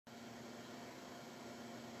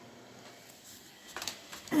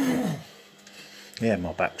Yeah,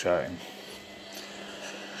 my back's hurting.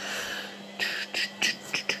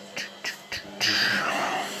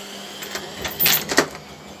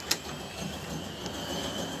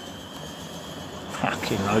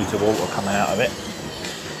 Fucking loads of water coming out of it.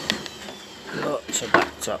 Lots of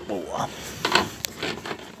backed up water.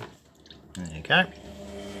 There you go.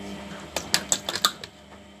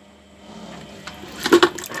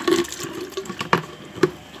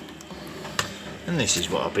 And this is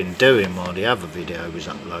what I've been doing while the other video was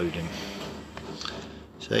uploading.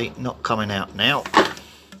 See, not coming out now.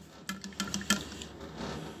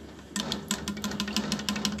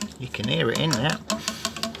 You can hear it in there.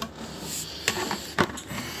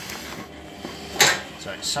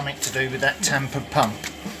 So it's something to do with that tampered pump.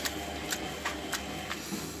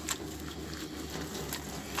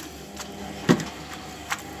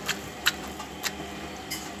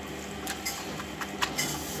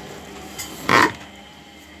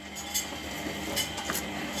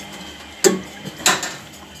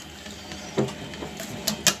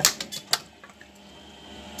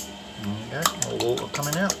 There you go, more water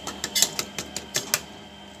coming out.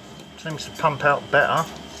 Seems to pump out better.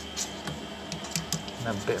 And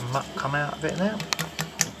have a bit of muck come out of it now.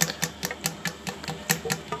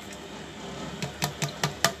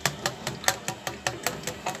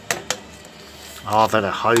 Oh, I've had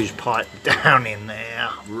a hose pipe down in there,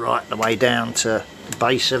 right the way down to the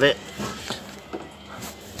base of it.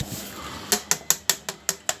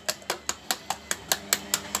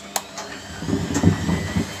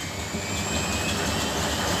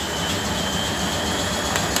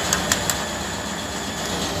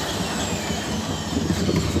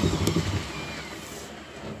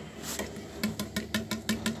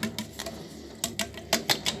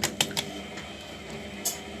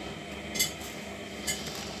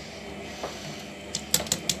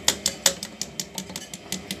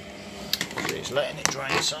 Letting it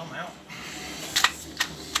drain somehow.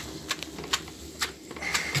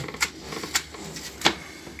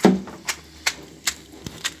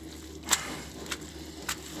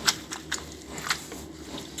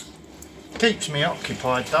 Keeps me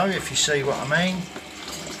occupied though, if you see what I mean.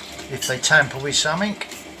 If they tamper with something,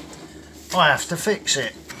 I have to fix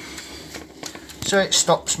it. So it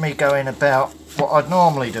stops me going about what I'd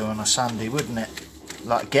normally do on a Sunday, wouldn't it?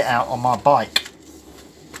 Like get out on my bike.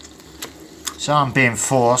 So I'm being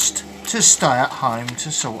forced to stay at home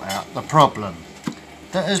to sort out the problem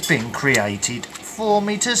that has been created for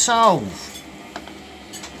me to solve.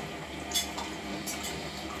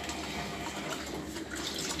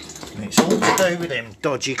 And it's all to do with them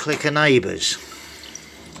dodgy clicker neighbours.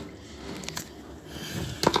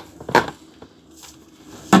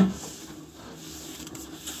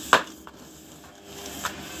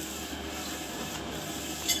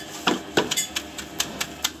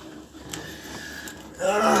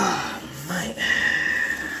 Mate.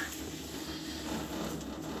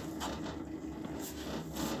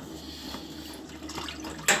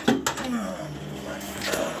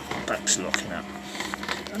 Back's locking up.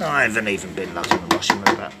 And I haven't even been lugging the washing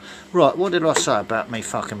machine about. Right, what did I say about me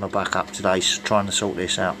fucking my back up today trying to sort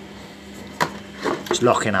this out? It's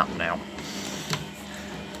locking up now.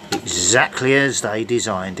 Exactly as they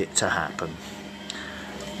designed it to happen.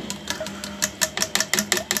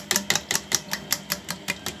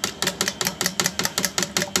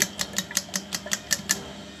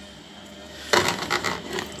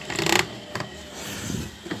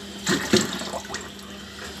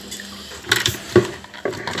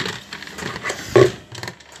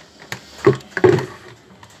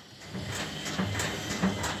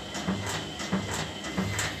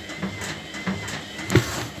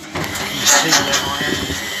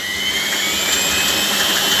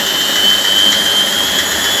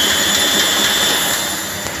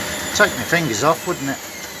 Take my fingers off, wouldn't it?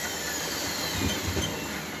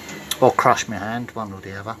 Or crush my hand, one or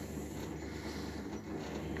the other.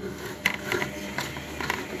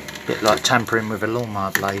 Bit like tampering with a lawnmower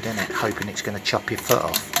blade, isn't it? Hoping it's going to chop your foot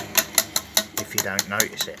off if you don't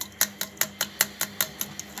notice it.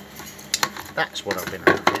 That's what I've been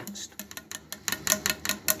up against.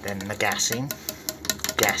 Then the gassing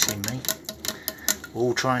me,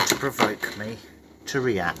 all trying to provoke me to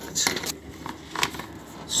react.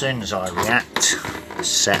 As soon as I react, the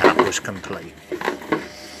setup was complete.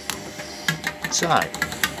 So,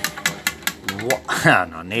 what?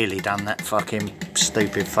 And I nearly done that fucking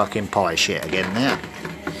stupid fucking pie shit again now.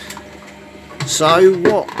 So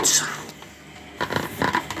what?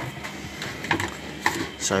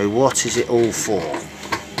 So what is it all for?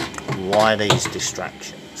 Why these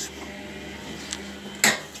distractions?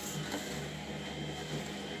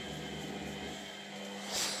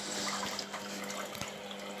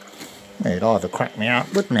 It'd either crack me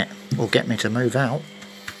up, wouldn't it? Or get me to move out.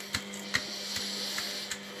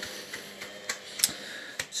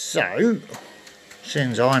 So,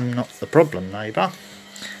 since I'm not the problem neighbour,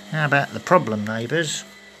 how about the problem neighbours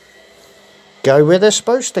go where they're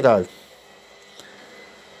supposed to go?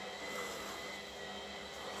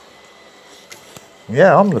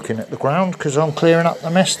 Yeah, I'm looking at the ground because I'm clearing up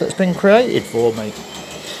the mess that's been created for me.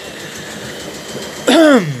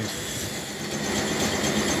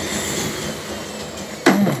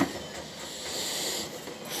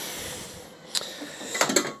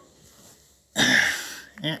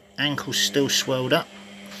 Yeah, ankle's still swelled up.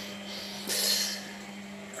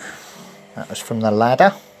 That was from the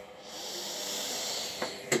ladder.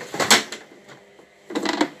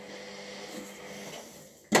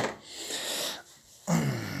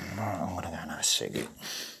 Right, I'm going to go and have a ciggy.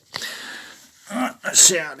 Right, let's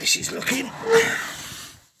see how this is looking.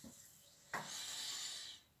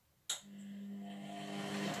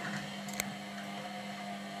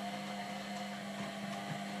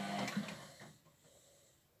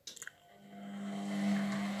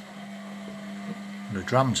 The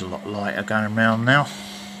drum's a lot lighter going round now.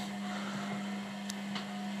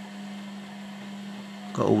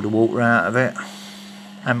 Got all the water out of it.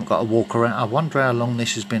 Haven't got to walk around. I wonder how long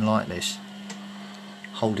this has been like this,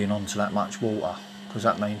 holding on to that much water, because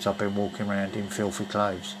that means I've been walking around in filthy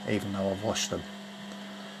clothes even though I've washed them.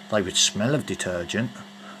 They would smell of detergent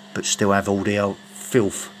but still have all the old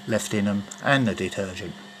filth left in them and the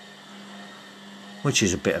detergent, which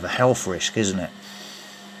is a bit of a health risk, isn't it?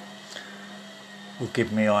 Would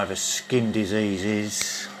give me either skin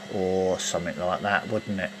diseases or something like that,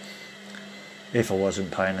 wouldn't it, if I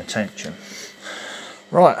wasn't paying attention.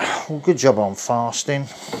 Right, well, good job on fasting.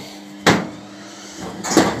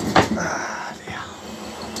 Ah, dear.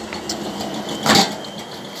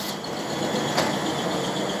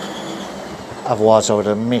 Otherwise I would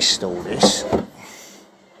have missed all this.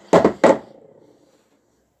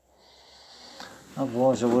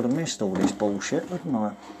 Otherwise I would have missed all this bullshit, wouldn't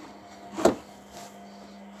I?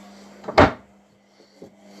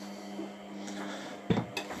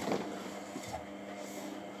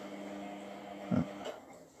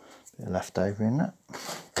 Left over in that.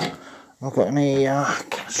 I've got any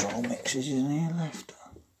casserole mixes in here left.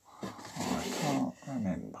 I can't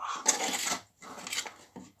remember.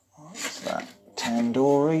 What's that?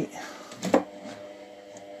 Tandoori.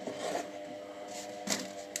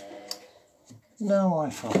 No, I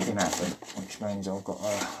fucking haven't, which means I've got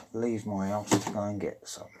to leave my house to go and get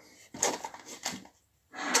some.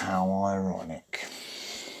 How ironic.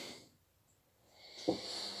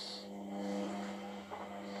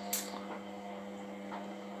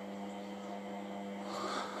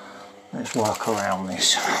 Let's work around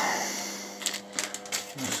this.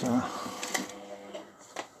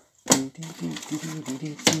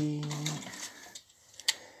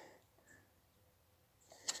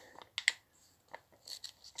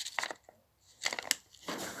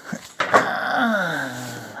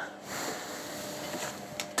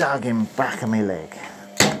 Dug him back of my leg.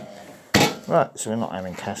 Right, so we're not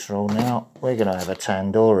having casserole now. We're going to have a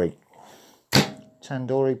tandoori.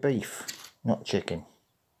 Tandoori beef, not chicken.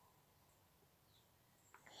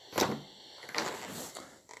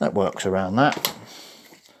 That works around that.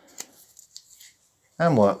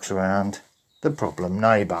 And works around the problem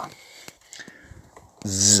neighbour.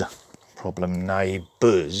 Problem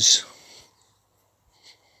neighbours.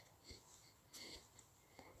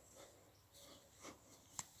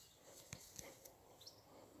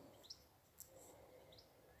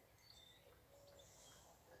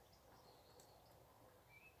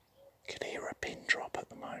 Could hear a pin drop at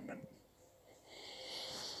the moment.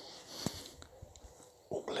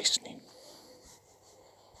 All listening.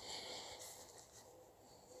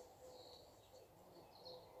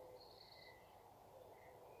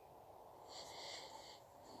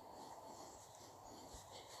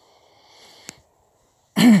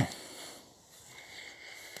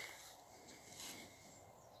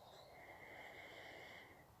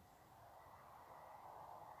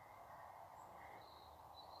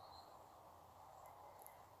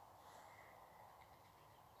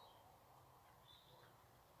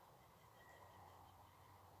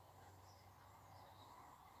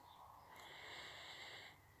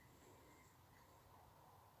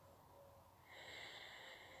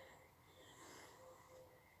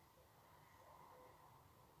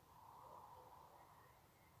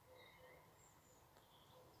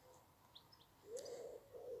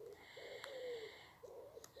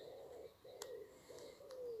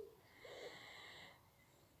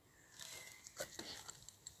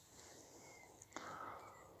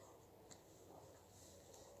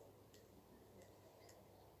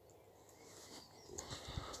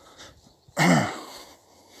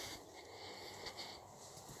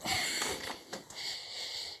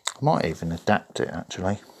 I might even adapt it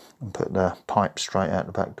actually and put the pipe straight out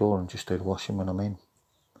the back door and just do the washing when I'm in.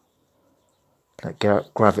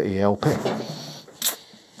 Let gravity help it.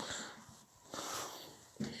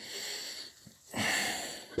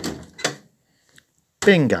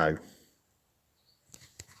 Bingo.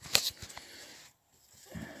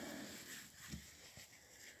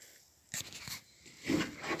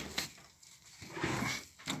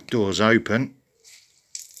 Door's open.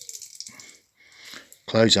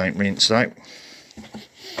 Clothes ain't rinsed out.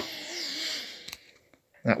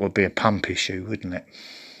 That would be a pump issue, wouldn't it?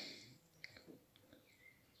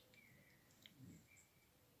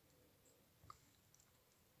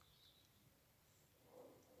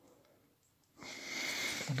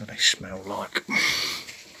 What do they smell like?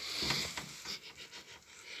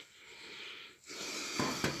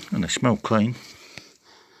 And they smell clean.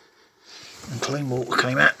 And clean water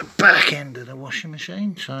came out the back end of the washing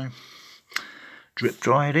machine, so drip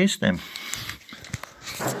dry it is then.